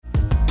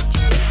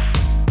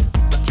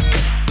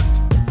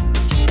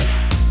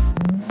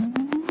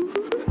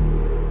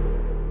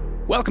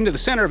Welcome to the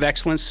Center of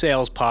Excellence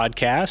Sales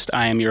Podcast.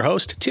 I am your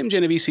host, Tim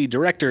Genovese,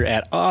 Director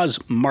at Oz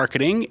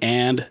Marketing,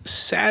 and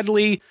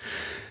sadly,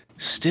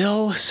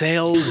 still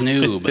sales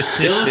noob.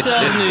 Still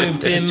sales noob,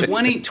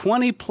 Tim.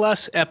 20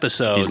 plus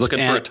episodes. He's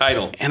looking for a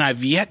title. And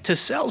I've yet to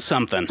sell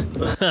something.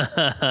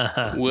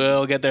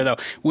 We'll get there, though.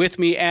 With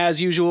me, as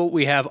usual,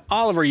 we have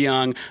Oliver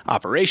Young,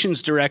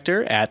 Operations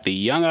Director at the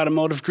Young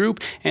Automotive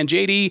Group, and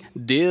JD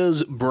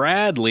Diz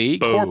Bradley,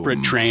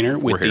 Corporate Trainer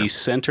with the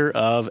Center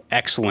of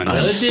Excellence.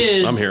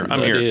 I'm here.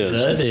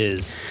 That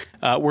is.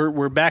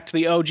 We're back to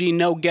the OG,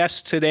 no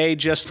guests today,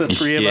 just the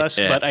three of us,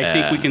 but I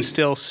think we can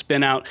still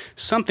spin out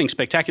something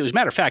spectacular. As a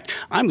matter of fact,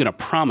 I'm going to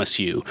promise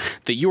you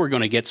that you are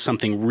going to get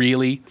something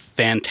really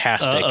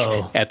fantastic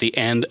at the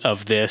end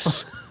of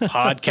this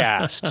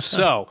podcast.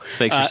 So,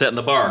 thanks for setting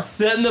the bar.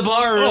 Setting the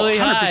bar really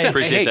high.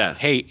 Appreciate that.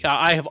 Hey,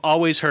 I have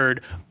always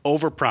heard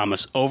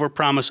overpromise,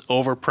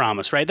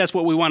 right? That's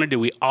what we want to do.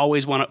 We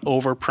always want to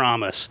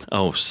overpromise.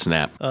 Oh,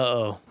 snap.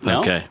 No?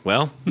 Okay,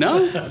 well,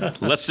 No?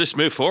 let's just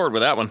move forward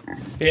with that one.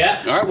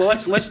 Yeah. All right, well,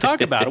 let's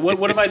talk about it.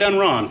 What have I done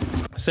wrong?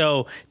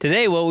 So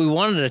today what we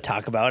wanted to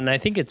talk about, and I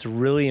think it's a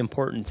really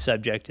important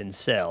subject in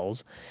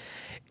sales,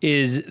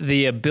 is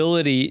the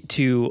ability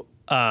to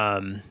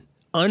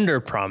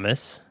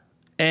underpromise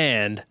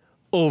and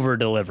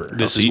over-deliver.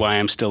 This is why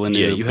I'm still in the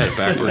Yeah, you had it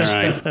backwards. All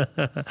right. What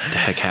the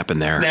heck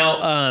happened there?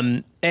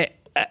 Now,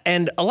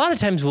 and a lot of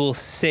times we'll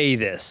say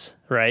this,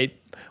 right?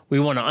 We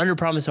want to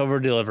underpromise,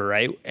 over-deliver,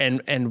 right?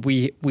 And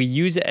we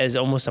use it as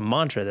almost a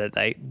mantra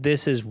that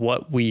this is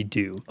what we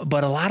do.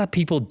 But a lot of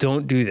people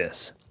don't do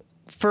this.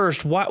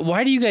 First,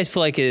 why do you guys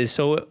feel like it is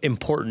so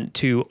important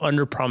to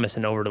underpromise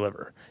and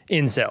over-deliver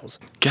in sales?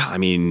 God, I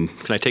mean,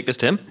 can I take this,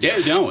 Tim? Yeah,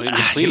 no,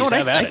 please You know what?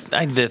 have at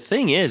it. The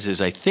thing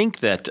is I think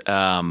that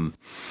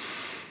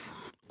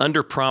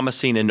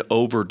under-promising and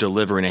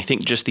over-delivering, I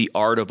think just the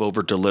art of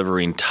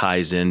over-delivering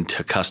ties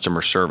into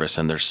customer service,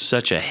 and there's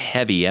such a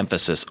heavy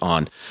emphasis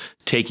on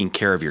taking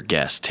care of your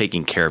guest.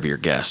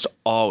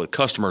 The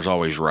customer's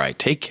always right.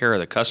 Take care of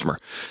the customer.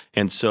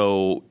 And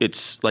so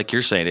it's like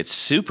you're saying, it's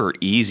super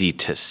easy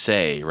to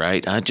say,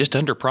 right? Just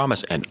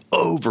under-promise and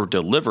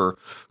over-deliver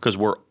because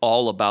we're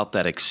all about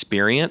that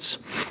experience.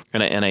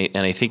 And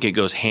I think it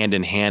goes hand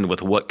in hand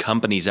with what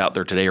companies out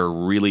there today are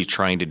really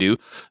trying to do.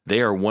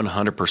 They are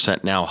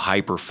 100% now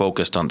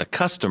hyper-focused on the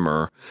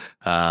customer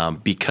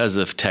because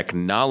of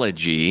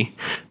technology,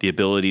 the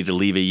ability to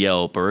leave a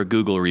Yelp or a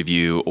Google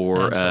review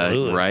or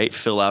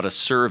fill out a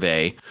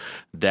survey.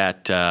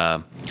 That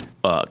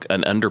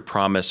an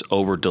under-promise,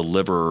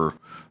 over-deliver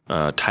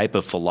type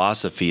of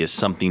philosophy is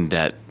something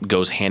that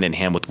goes hand in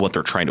hand with what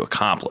they're trying to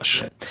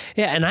accomplish.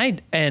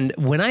 Yeah, and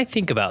when I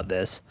think about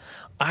this,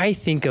 I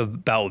think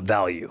about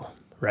value,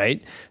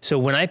 right? So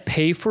when I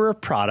pay for a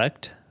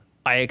product,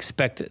 I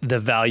expect the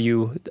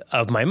value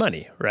of my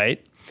money,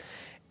 right?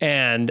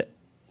 And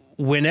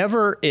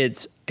whenever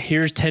it's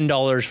here's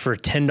 $10 for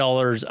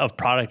 $10 of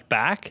product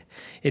back,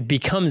 it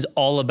becomes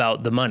all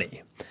about the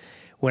money.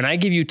 When I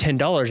give you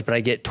 $10, but I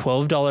get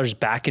 $12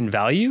 back in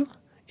value,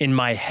 in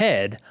my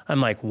head,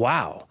 I'm like,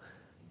 wow,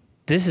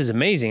 this is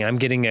amazing. I'm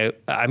getting an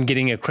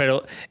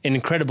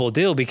incredible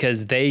deal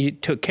because they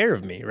took care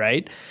of me,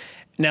 right?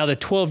 Now the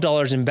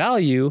 $12 in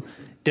value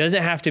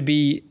doesn't have to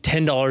be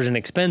 $10 in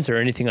expense or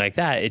anything like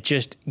that. It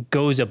just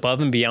goes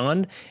above and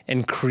beyond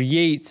and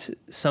creates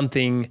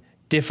something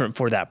different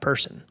for that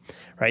person,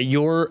 right?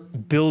 You're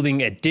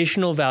building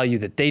additional value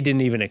that they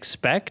didn't even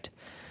expect.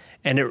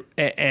 And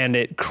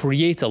it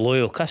creates a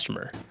loyal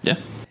customer. Yeah.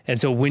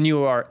 And so when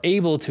you are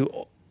able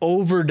to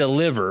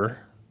over-deliver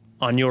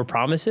on your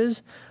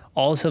promises,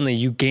 all of a sudden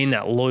you gain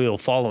that loyal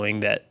following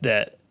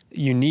that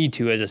you need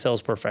to as a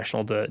sales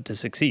professional to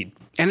succeed.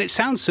 And it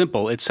sounds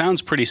simple. It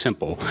sounds pretty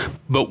simple.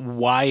 But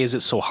why is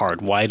it so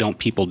hard? Why don't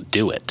people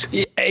do it?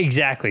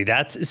 Exactly.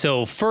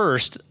 So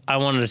first, I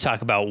wanted to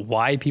talk about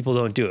why people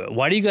don't do it.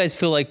 Why do you guys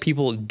feel like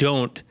people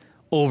don't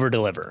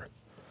over-deliver?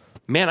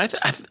 Man,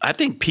 I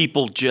think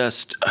people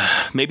just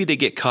maybe they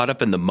get caught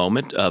up in the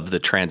moment of the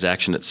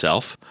transaction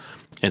itself,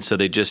 and so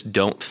they just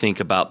don't think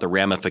about the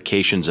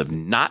ramifications of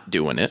not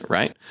doing it,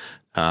 right?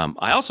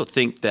 I also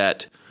think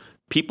that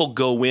people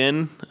go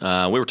in,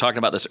 we were talking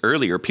about this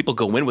earlier, people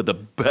go in with the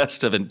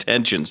best of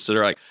intentions. So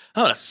they're like,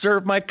 I'm going to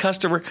serve my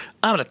customer.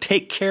 I'm going to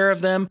take care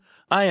of them.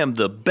 I am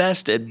the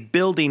best at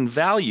building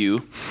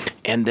value.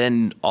 And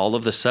then all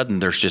of a sudden,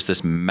 there's just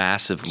this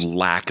massive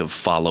lack of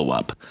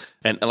follow-up.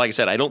 And like I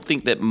said, I don't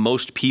think that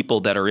most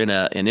people that are in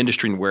an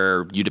industry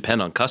where you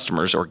depend on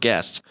customers or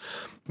guests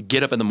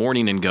get up in the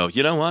morning and go,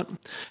 you know what?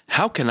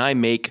 How can I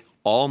make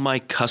all my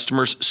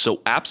customers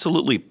so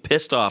absolutely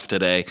pissed off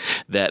today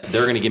that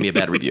they're going to give me a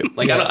bad review?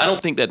 Like, I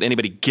don't think that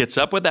anybody gets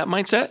up with that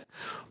mindset,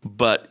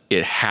 but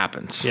it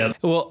happens. Yeah.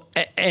 Well,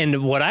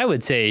 and what I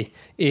would say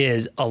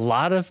is a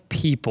lot of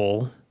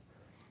people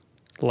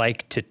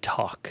like to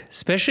talk,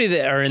 especially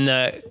that are in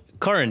the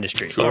car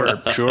industry. Sure.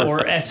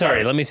 Or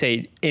sorry, let me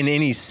say in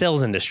any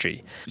sales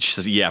industry.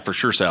 Yeah, for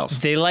sure sales.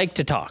 They like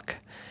to talk,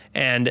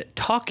 and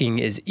talking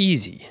is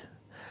easy.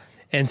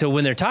 And so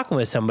when they're talking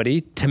with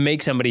somebody to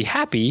make somebody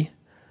happy,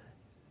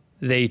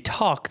 they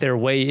talk their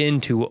way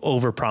into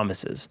over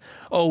promises.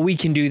 Oh, we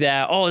can do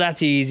that. Oh,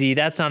 that's easy.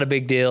 That's not a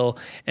big deal.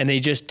 And they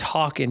just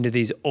talk into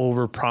these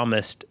over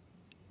promised,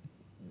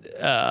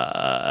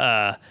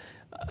 into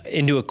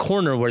a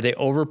corner where they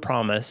over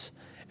promise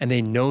and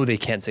they know they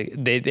can't say,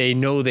 they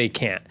know they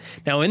can't.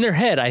 Now in their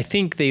head, I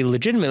think they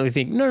legitimately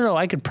think, no,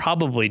 I could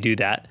probably do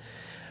that.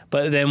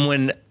 But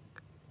then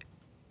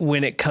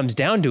when it comes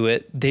down to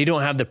it, they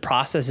don't have the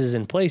processes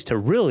in place to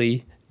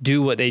really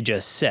do what they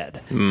just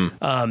said.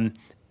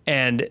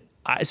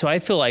 So I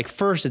feel like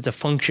first it's a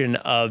function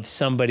of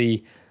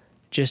somebody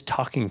just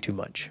talking too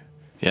much.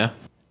 Yeah.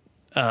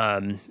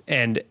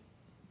 And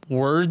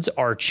words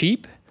are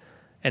cheap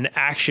and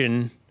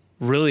action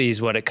really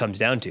is what it comes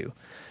down to.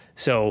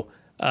 So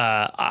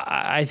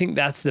I think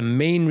that's the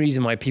main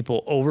reason why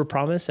people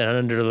overpromise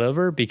and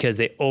underdeliver, because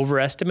they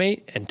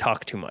overestimate and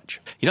talk too much.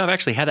 You know, I've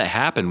actually had that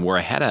happen where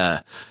I had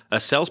a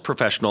sales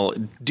professional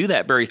do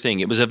that very thing.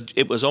 It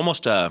was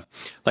almost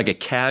like a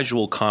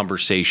casual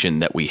conversation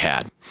that we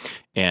had.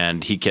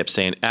 And he kept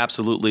saying,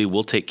 absolutely,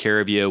 we'll take care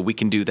of you. We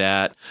can do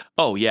that.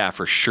 Oh, yeah,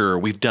 for sure.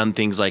 We've done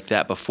things like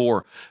that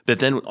before. But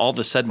then all of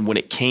a sudden, when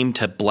it came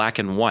to black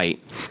and white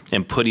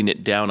and putting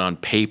it down on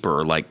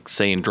paper, like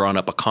saying drawing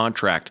up a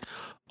contract,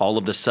 all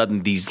of a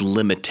sudden these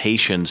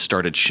limitations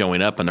started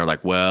showing up and they're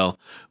like, well,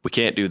 we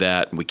can't do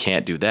that and we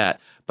can't do that.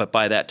 But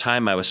by that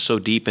time, I was so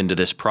deep into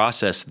this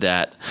process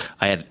that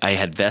I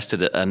had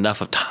vested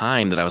enough of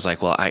time that I was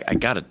like, well, I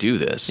got to do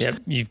this. Yep.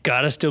 You've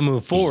got to still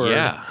move forward.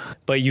 Yeah.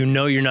 But you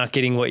know you're not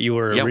getting what you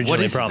were originally what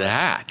is promised.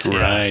 That?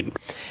 Right.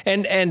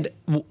 And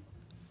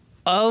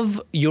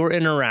of your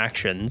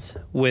interactions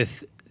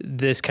with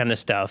this kind of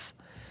stuff,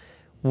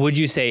 would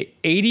you say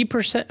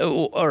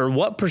 80% or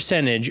what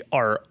percentage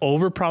are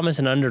overpromise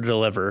and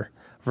underdeliver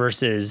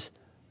versus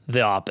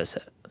the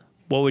opposite?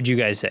 What would you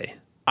guys say?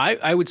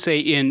 I would say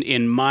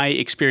in my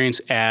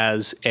experience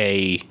as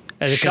a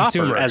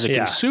consumer,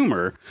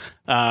 consumer,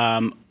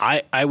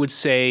 I would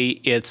say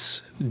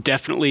it's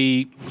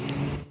definitely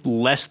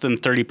less than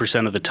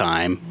 30% of the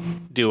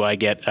time do I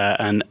get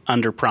an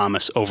under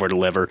promise, over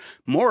deliver.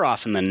 More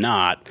often than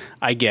not,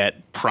 I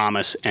get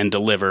promise and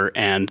deliver,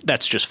 and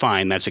that's just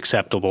fine. That's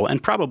acceptable.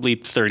 And probably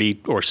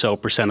 30 or so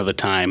 % of the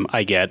time,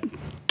 I get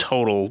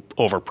total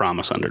over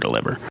promise, under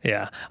deliver.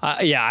 Yeah.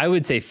 I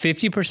would say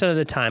 50% of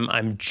the time,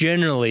 I'm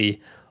generally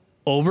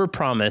over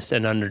promised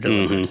and under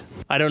delivered.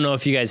 Mm-hmm. I don't know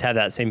if you guys have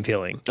that same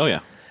feeling. Oh yeah.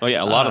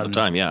 A lot of the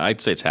time. Yeah.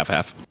 I'd say it's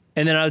half.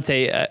 And then I would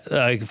say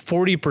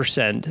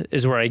 40%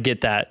 is where I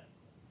get that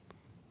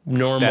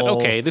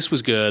normal. Okay, this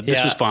was good.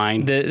 This was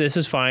fine. This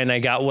was fine. I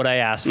got what I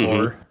asked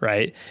for,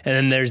 right? And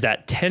then there's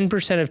that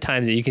 10% of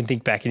times that you can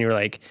think back and you're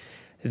like,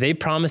 they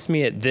promised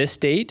me at this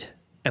date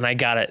and I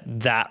got it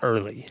that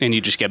early. And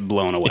you just get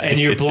blown away. And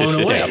you're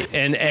blown away.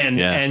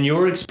 And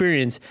your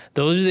experience,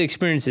 those are the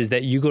experiences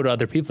that you go to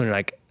other people and you're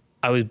like,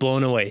 I was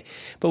blown away.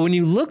 But when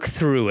you look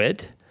through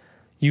it,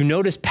 you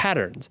notice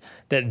patterns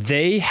that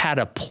they had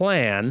a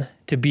plan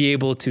to be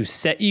able to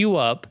set you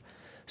up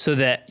so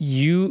that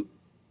you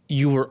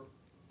were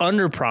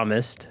under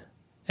promised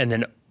and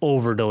then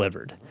over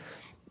delivered.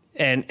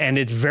 And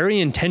it's very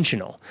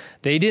intentional.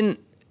 They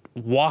didn't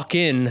walk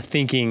in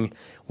thinking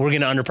we're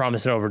going to under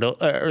promise and over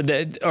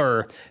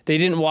or they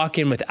didn't walk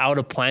in without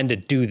a plan to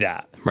do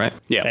that. Right.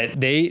 Yeah.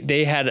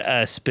 They had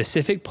a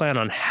specific plan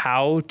on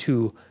how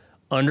to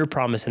under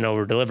promise and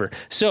over deliver.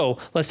 So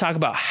let's talk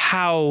about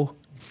how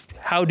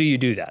do you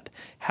do that?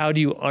 How do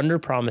you under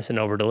promise and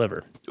over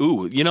deliver?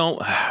 Ooh,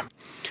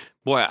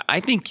 boy, I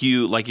think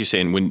like you're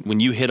saying, when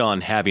you hit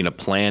on having a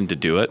plan to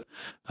do it,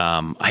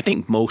 I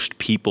think most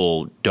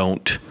people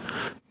don't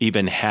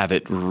even have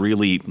it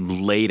really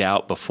laid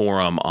out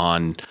before them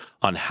on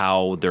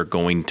how they're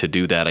going to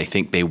do that. I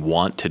think they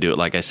want to do it.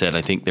 Like I said,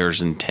 I think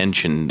there's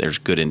intention, there's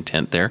good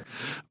intent there,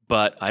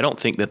 but I don't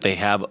think that they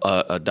have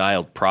a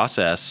dialed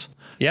process.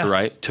 Yeah.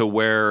 Right. To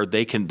where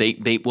they can,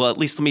 well, at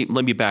least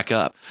let me back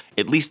up.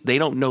 At least they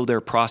don't know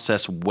their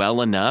process well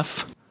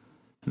enough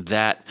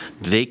that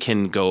they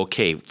can go,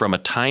 okay, from a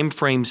time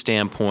frame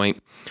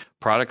standpoint,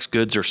 products,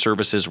 goods, or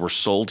services were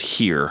sold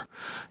here.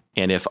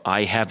 And if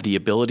I have the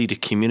ability to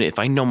communicate, if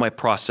I know my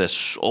process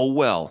so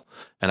well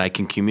and I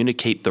can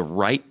communicate the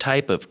right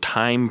type of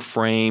time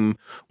frame,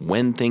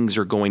 when things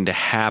are going to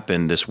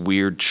happen, this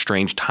weird,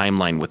 strange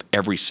timeline with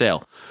every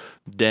sale,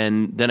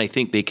 then I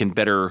think they can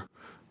better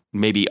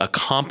maybe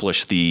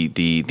accomplish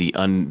the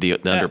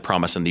under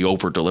promise and the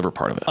over deliver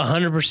part of it.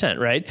 100%,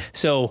 right?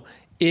 So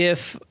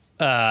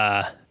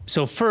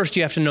so first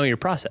you have to know your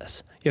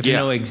process. You have to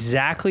know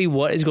exactly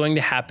what is going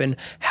to happen,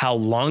 how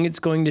long it's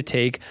going to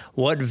take,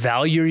 what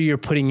value you're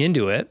putting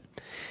into it.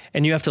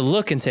 And you have to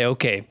look and say,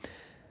 okay,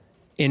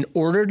 in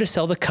order to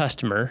sell the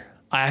customer,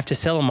 I have to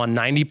sell them on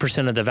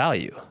 90% of the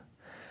value.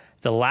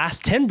 The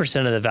last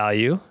 10% of the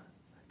value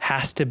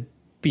has to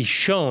be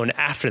shown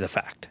after the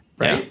fact.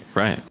 Right? Yeah,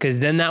 right. Because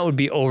then that would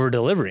be over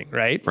delivering,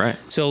 right? Right.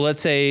 So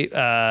let's say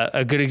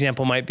a good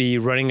example might be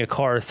running a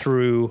car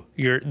through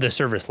the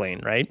service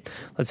lane, right?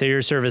 Let's say you're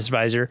a service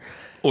advisor.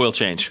 Oil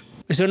change.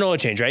 So an oil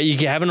change, right?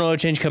 You have an oil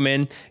change come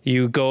in,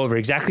 you go over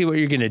exactly what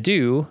you're going to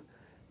do,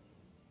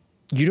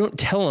 you don't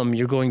tell them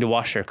you're going to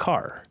wash their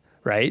car,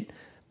 right?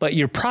 But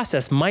your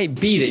process might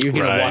be that you're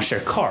going to wash their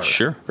car,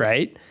 Sure.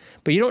 right?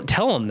 But you don't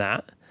tell them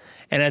that.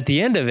 And at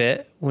the end of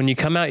it, when you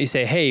come out, you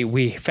say, hey,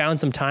 we found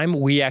some time.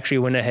 We actually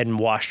went ahead and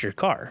washed your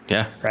car.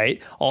 Yeah.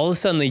 Right? All of a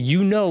sudden,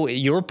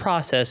 your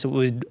process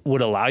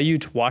would allow you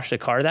to wash the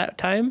car that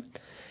time.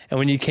 And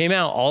when you came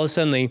out, all of a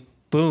sudden,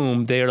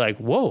 boom, they're like,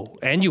 whoa,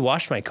 and you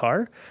washed my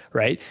car,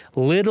 right?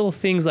 Little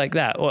things like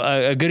that.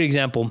 Well, a good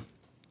example,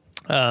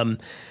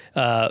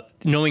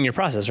 knowing your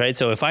process, right?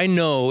 So if I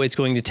know it's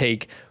going to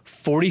take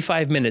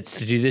 45 minutes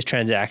to do this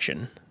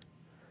transaction,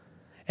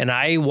 and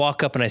I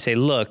walk up and I say,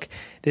 look,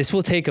 this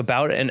will take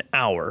about an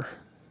hour,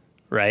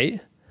 right?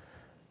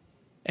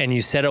 And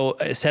you set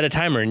a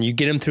timer and you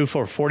get them through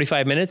for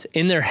 45 minutes.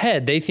 In their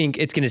head, they think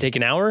it's going to take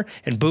an hour,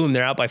 and boom,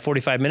 they're out by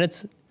 45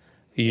 minutes.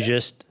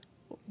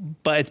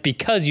 But it's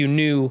because you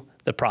knew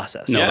the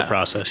process. The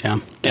process, yeah.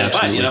 And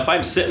if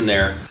I'm sitting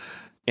there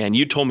and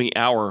you told me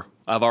hour,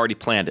 I've already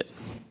planned it.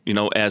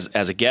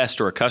 As a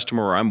guest or a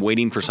customer, or I'm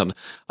waiting for something,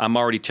 I'm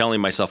already telling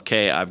myself,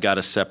 okay, I've got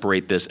to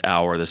separate this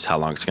hour. This is how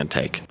long it's going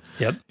to take.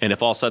 Yep. And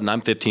if all of a sudden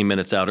I'm 15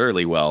 minutes out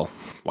early, well,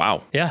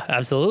 wow. Yeah,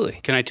 absolutely.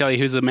 Can I tell you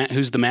who's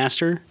the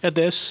master at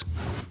this?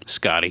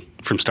 Scotty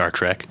from Star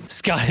Trek.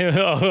 Scotty.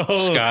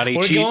 Scotty.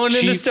 We're going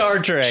into Star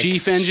Trek.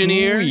 Chief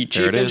engineer. Sweet.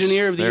 Chief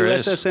engineer of the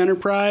USS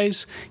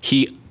Enterprise.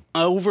 He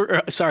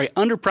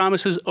under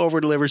promises, over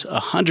delivers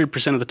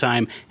 100% of the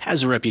time.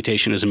 Has a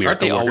reputation as a miracle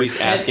Aren't they worker. always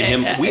asking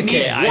him? We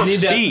need warp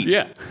speed.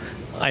 Yeah.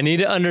 I need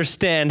to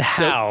understand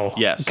how.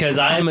 Yes. Because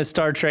I'm a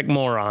Star Trek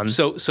moron.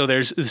 So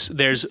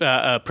there's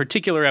a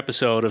particular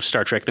episode of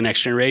Star Trek: The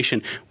Next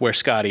Generation where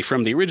Scotty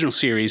from the original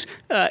series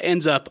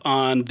ends up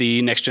on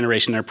the Next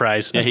Generation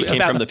Enterprise. Yeah, he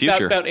came from the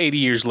future. About 80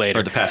 years later.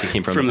 Or the past. He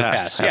came from the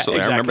past. Yeah,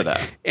 Absolutely. exactly. I remember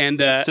that.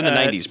 And it's in the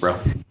 90s, bro.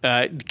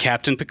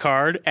 Captain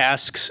Picard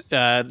asks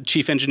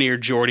Chief Engineer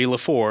Geordi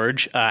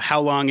LaForge,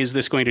 how long is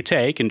this going to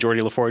take? And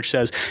Geordi LaForge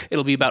says,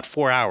 it'll be about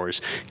 4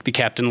 hours. The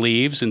captain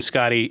leaves, and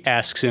Scotty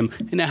asks him,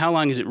 now how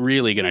long is it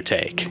really going to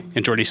take?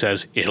 And Geordi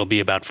says, it'll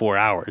be about 4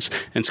 hours.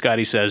 And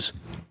Scotty says,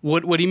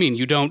 what do you mean?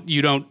 You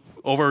don't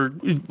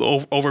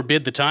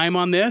overbid the time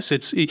on this?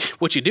 It's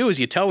what you do is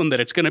you tell them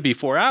that it's going to be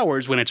 4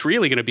 hours when it's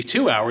really going to be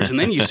 2 hours, and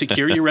then you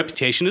secure your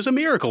reputation as a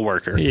miracle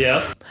worker.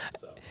 Yeah.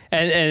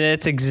 And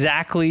it's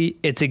exactly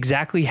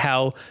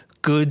how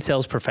good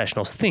sales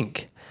professionals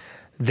think.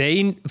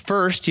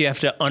 First, you have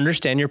to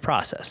understand your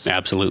process.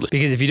 Absolutely.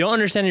 Because if you don't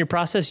understand your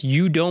process,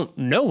 you don't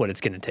know what it's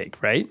going to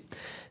take, right?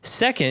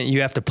 Second,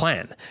 you have to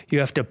plan. You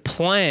have to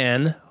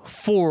plan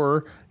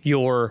for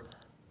your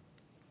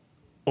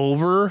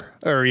under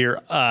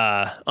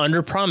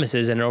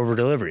promises and over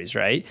deliveries,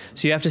 right?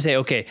 So you have to say,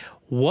 okay,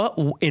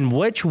 in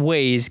which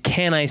ways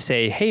can I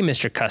say, hey,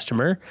 Mr.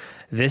 Customer,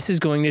 this is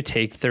going to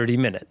take 30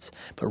 minutes,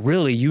 but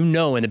really,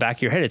 in the back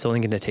of your head, it's only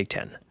going to take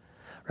 10,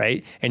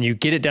 right? And you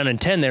get it done in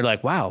 10, they're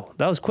like, wow,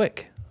 that was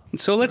quick.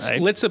 So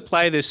let's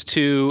apply this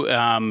to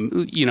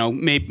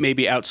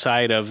maybe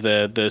outside of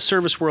the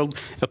service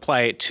world.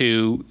 Apply it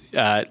to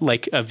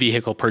like a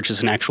vehicle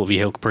purchase, an actual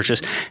vehicle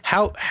purchase.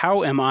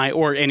 How am I,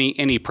 or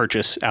any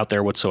purchase out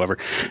there whatsoever,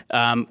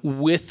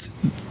 with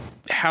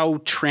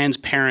how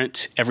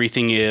transparent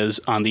everything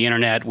is on the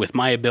internet, with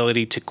my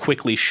ability to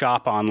quickly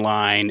shop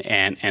online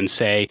and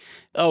say,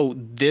 oh,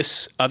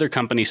 this other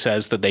company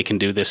says that they can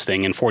do this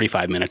thing in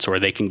 45 minutes, or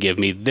they can give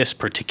me this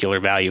particular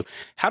value.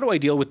 How do I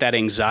deal with that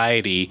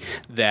anxiety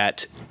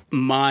that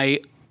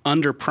my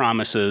under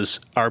promises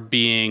are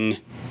being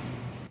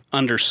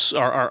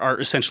are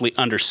essentially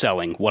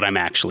underselling what I'm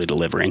actually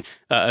delivering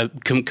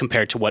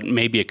compared to what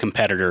maybe a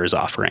competitor is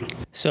offering?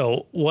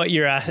 So what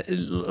you're asking,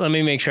 let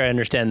me make sure I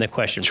understand the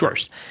question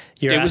first.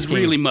 It was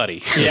really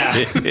muddy. Yeah.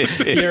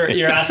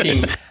 You're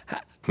asking...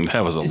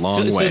 That was a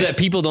long way. So that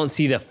people don't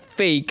see the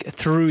fake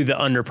through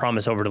the under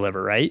promise over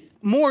deliver, right?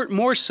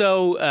 More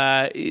so,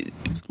 a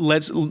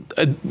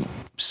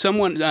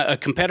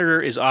competitor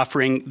is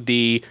offering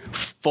the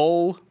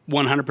full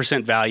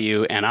 100%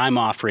 value, and I'm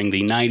offering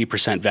the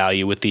 90%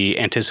 value with the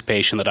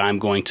anticipation that I'm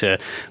going to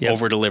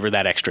over deliver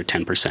that extra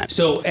 10%.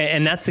 So,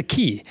 and that's the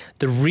key.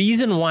 The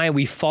reason why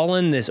we fall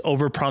in this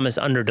over promise,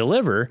 under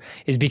deliver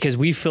is because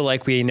we feel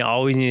like we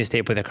always need to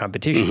stay up with the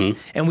competition. Mm-hmm.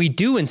 And we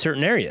do in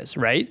certain areas,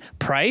 right?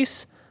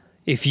 Price.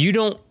 If you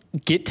don't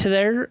get to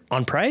there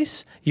on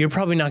price, you're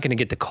probably not going to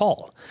get the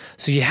call.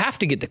 So you have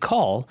to get the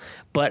call,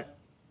 but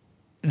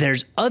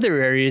there's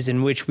other areas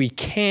in which we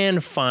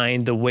can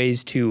find the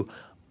ways to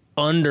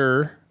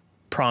under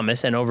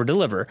promise and over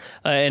deliver.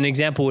 An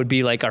example would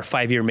be like our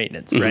 5-year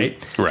maintenance,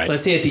 right? Right.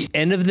 Let's say at the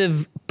end of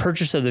the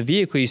purchase of the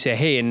vehicle, you say,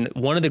 hey, and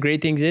one of the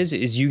great things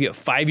is you get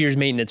 5 years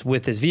maintenance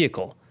with this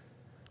vehicle.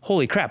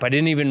 Holy crap, I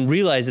didn't even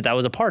realize that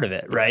was a part of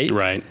it, right?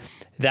 Right.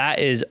 That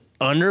is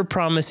under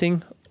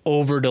promising,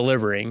 over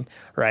delivering,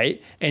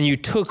 right? And you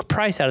took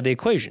price out of the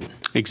equation.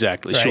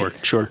 Exactly.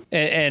 Right? Sure.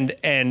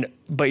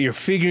 But you're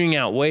figuring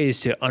out ways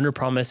to under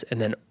promise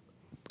and then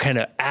kind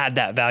of add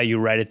that value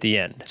right at the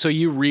end. So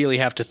you really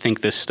have to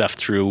think this stuff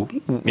through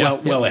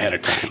well ahead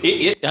of time.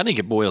 I think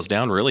it boils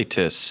down really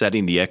to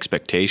setting the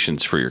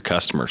expectations for your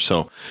customer.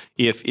 So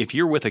if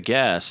you're with a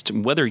guest,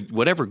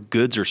 whatever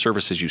goods or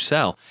services you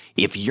sell,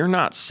 if you're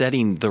not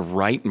setting the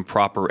right and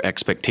proper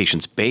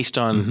expectations based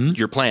on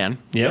your plan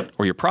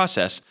or your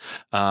process,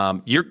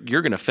 you're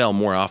going to fail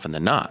more often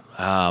than not.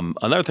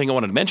 Another thing I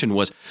wanted to mention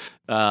was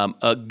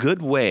a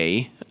good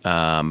way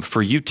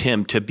for you,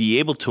 Tim, to be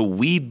able to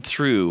weed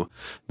through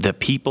the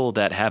people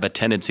that have a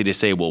tendency to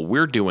say, well,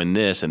 we're doing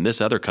this and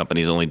this other company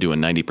is only doing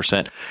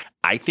 90%.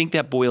 I think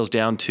that boils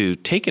down to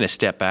taking a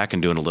step back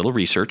and doing a little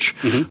research,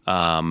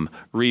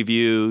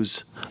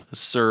 reviews,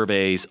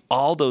 surveys,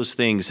 all those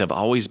things have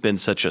always been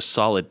such a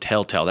solid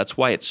telltale. That's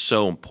why it's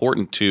so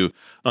important to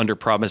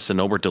underpromise and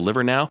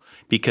overdeliver now,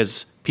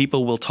 because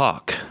people will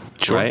talk,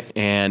 right?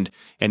 And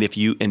if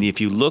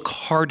you look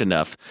hard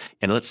enough,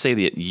 and let's say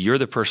that you're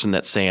the person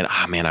that's saying,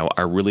 man,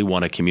 I really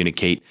want to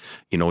communicate,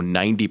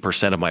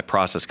 90% of my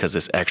process because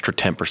this extra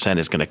 10%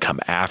 is going to come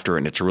after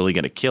and it's really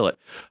going to kill it.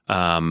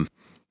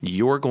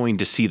 You're going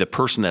to see the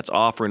person that's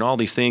offering all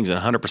these things and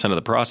 100% of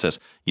the process.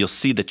 You'll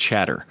see the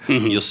chatter.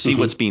 You'll see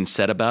what's being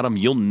said about them.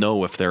 You'll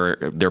know if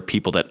they're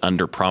people that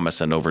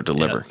underpromise and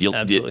overdeliver.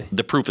 Absolutely.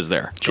 The proof is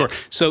there. Sure.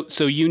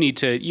 So you need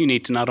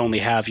to not only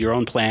have your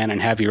own plan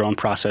and have your own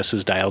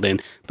processes dialed in,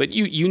 but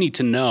you need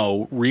to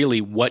know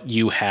really what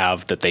you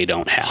have that they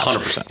don't have.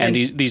 100%. And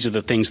these are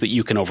the things that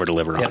you can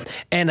overdeliver on.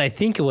 And I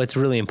think what's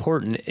really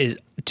important is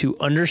to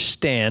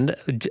understand,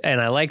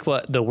 and I like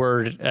what the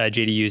word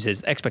JD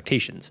uses,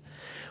 expectations.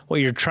 What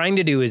you're trying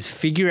to do is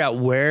figure out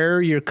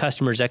where your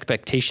customers'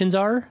 expectations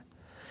are,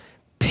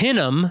 pin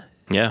them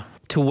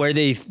to where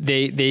they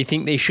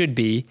think they should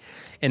be,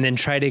 and then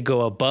try to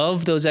go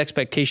above those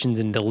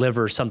expectations and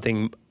deliver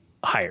something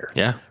higher.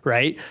 Yeah.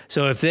 Right.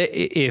 So if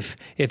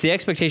the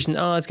expectation,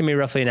 it's gonna be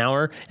roughly an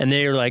hour, and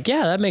they're like,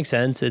 yeah, that makes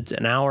sense. It's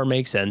an hour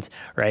makes sense,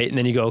 right? And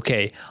then you go,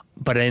 okay,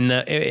 but in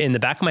the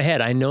back of my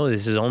head, I know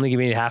this is only gonna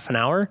be half an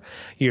hour.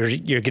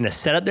 You're gonna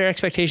set up their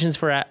expectations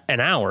for an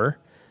hour,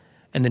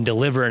 and then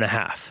deliver in a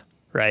half,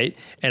 right?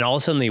 And all of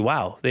a sudden, they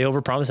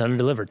overpromised and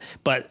underdelivered.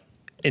 But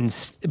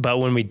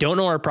when we don't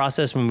know our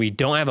process, when we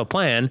don't have a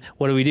plan,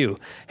 what do?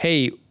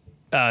 Hey,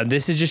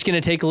 this is just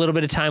going to take a little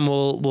bit of time.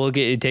 We'll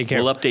get you taken care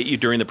of. We'll update you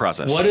during the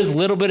process. What does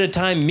little bit of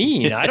time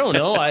mean? I don't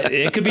know.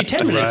 It could be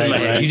 10 minutes in my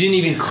head. You didn't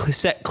even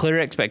set clear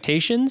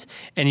expectations,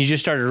 and you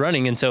just started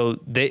running. And so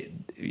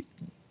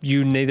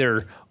you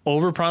neither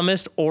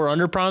overpromised or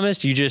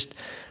underpromised.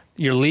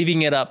 You're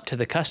leaving it up to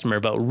the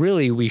customer. But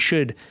really, we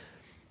should,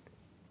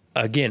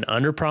 again,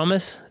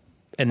 underpromise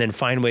and then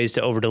find ways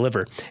to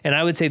overdeliver. And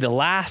I would say the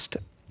last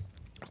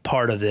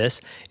part of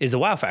this is the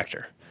wow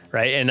factor.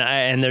 Right.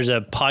 And there's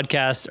a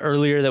podcast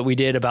earlier that we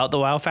did about the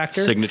wow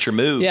factor. Signature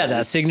move. Yeah,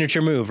 that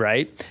signature move,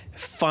 right?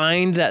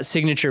 Find that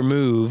signature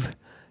move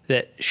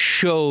that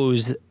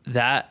shows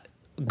that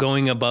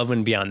going above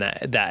and beyond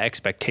that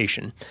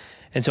expectation.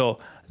 And so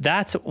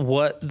that's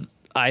what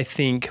I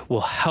think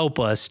will help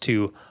us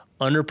to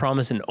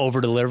underpromise and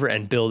overdeliver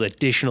and build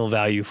additional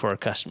value for our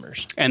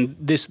customers. And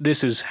this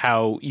is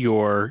how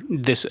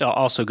this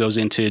also goes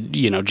into,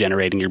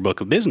 generating your book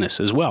of business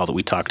as well that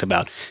we talked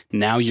about.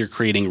 Now you're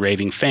creating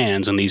raving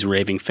fans, and these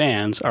raving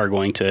fans are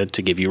going to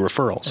give you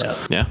referrals.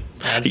 Yeah.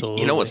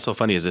 Absolutely. You know what's so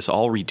funny is this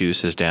all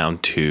reduces down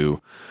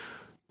to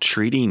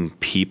treating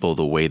people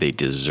the way they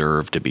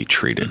deserve to be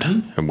treated.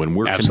 And when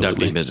we're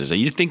conducting business,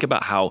 you think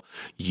about how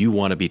you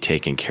want to be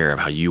taken care of,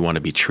 how you want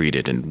to be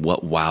treated, and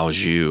what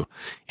wows you.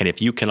 And if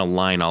you can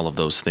align all of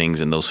those things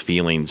and those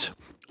feelings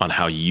on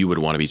how you would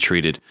want to be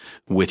treated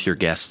with your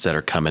guests that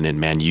are coming in,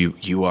 man, you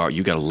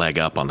got a leg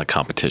up on the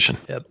competition.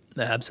 Yep,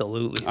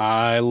 absolutely.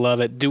 I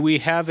love it. Do we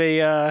have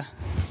an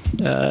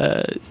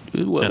assignment?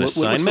 What's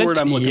the word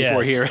I'm looking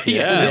for here?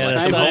 An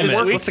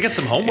assignment. Let's get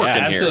some homework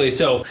in absolutely. here.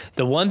 So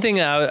the one thing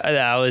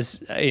I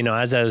was,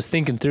 as I was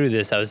thinking through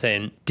this, I was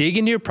saying, dig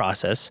into your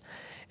process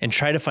and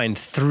try to find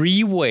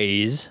 3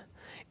 ways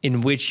in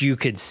which you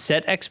could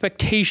set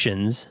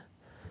expectations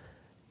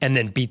and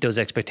then beat those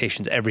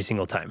expectations every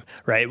single time,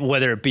 right?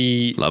 Whether it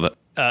be love it.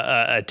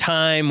 A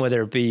time,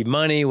 whether it be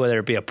money, whether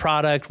it be a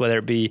product, whether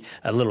it be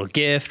a little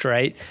gift,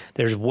 right?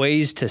 There's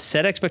ways to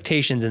set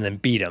expectations and then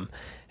beat them.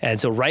 And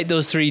so write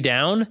those 3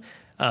 down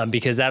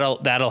because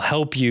that'll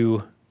help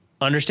you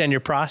understand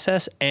your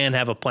process and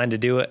have a plan to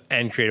do it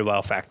and create a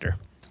wow factor.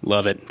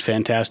 Love it.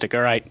 Fantastic.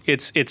 All right.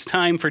 It's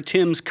time for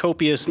Tim's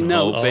copious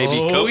notes.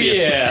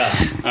 Copious. Yeah.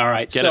 All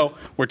right.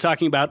 We're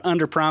talking about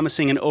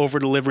under-promising and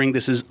over-delivering.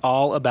 This is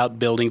all about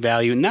building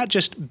value, not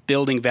just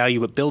building value,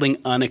 but building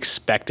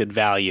unexpected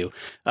value.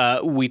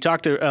 We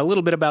talked a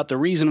little bit about the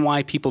reason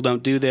why people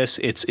don't do this.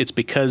 It's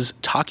because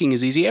talking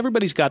is easy.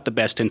 Everybody's got the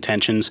best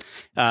intentions.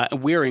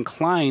 We're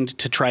inclined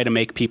to try to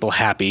make people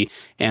happy,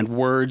 and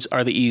words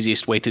are the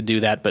easiest way to do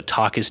that, but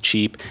talk is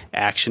cheap.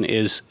 Action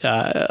is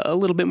a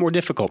little bit more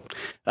difficult.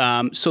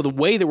 So the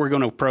way that we're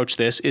going to approach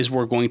this is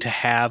we're going to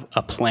have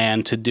a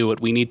plan to do it.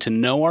 We need to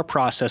know our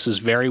processes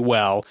very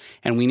well,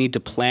 and we need to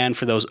plan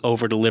for those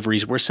over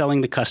deliveries. We're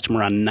selling the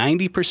customer on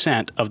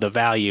 90% of the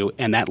value,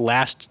 and that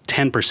last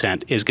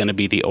 10% is going to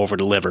be the over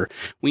deliver.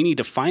 We need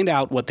to find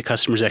out what the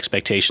customer's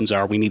expectations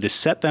are. We need to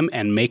set them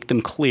and make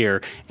them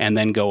clear, and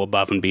then go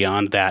above and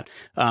beyond that.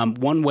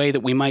 One way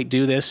that we might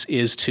do this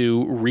is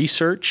to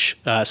research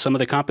some of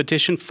the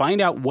competition,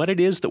 find out what it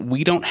is that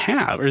we don't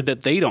have, or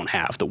that they don't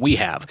have, that we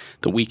have,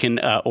 that we can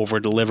over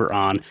deliver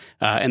on.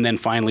 And then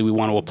finally, we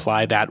want to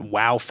apply that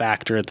wow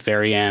factor at the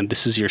very end.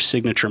 This is your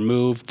signature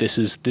move. This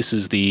is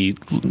the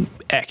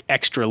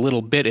extra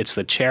little bit. It's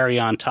the cherry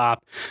on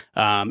top.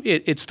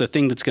 It's the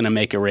thing that's going to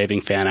make a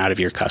raving fan out of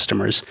your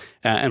customers.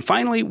 And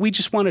finally, we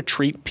just want to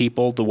treat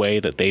people the way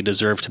that they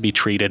deserve to be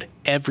treated.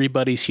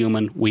 Everybody's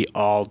human. We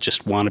all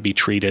just want to be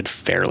treated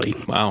fairly.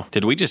 Wow.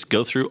 Did we just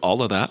go through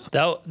all of that?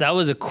 That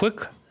was a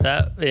quick. We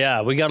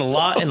got a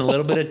lot in a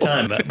little bit of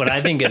time, but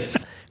I think it's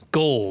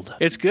gold.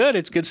 It's good.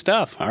 It's good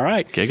stuff. All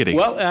right. Giggity.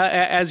 Well,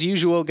 as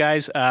usual,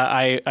 guys,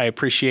 I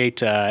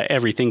appreciate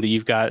everything that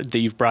you've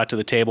brought to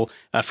the table.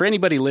 For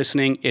anybody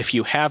listening, if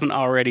you haven't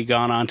already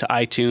gone on to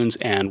iTunes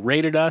and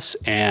rated us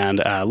and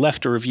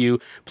left a review,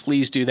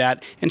 please do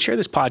that, and share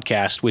this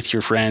podcast with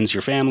your friends,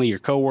 your family, your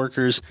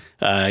coworkers,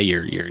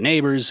 your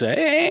neighbors,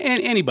 and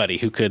anybody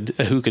who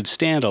could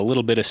stand a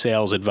little bit of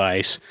sales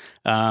advice.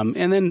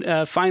 And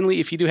then finally,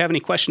 if you do have any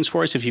questions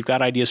for us, if you've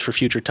got ideas for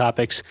future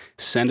topics,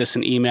 send us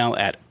an email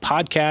at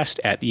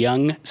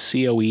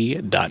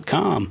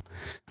podcast@youngcoe.com.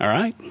 All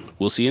right.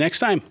 We'll see you next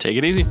time. Take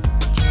it easy.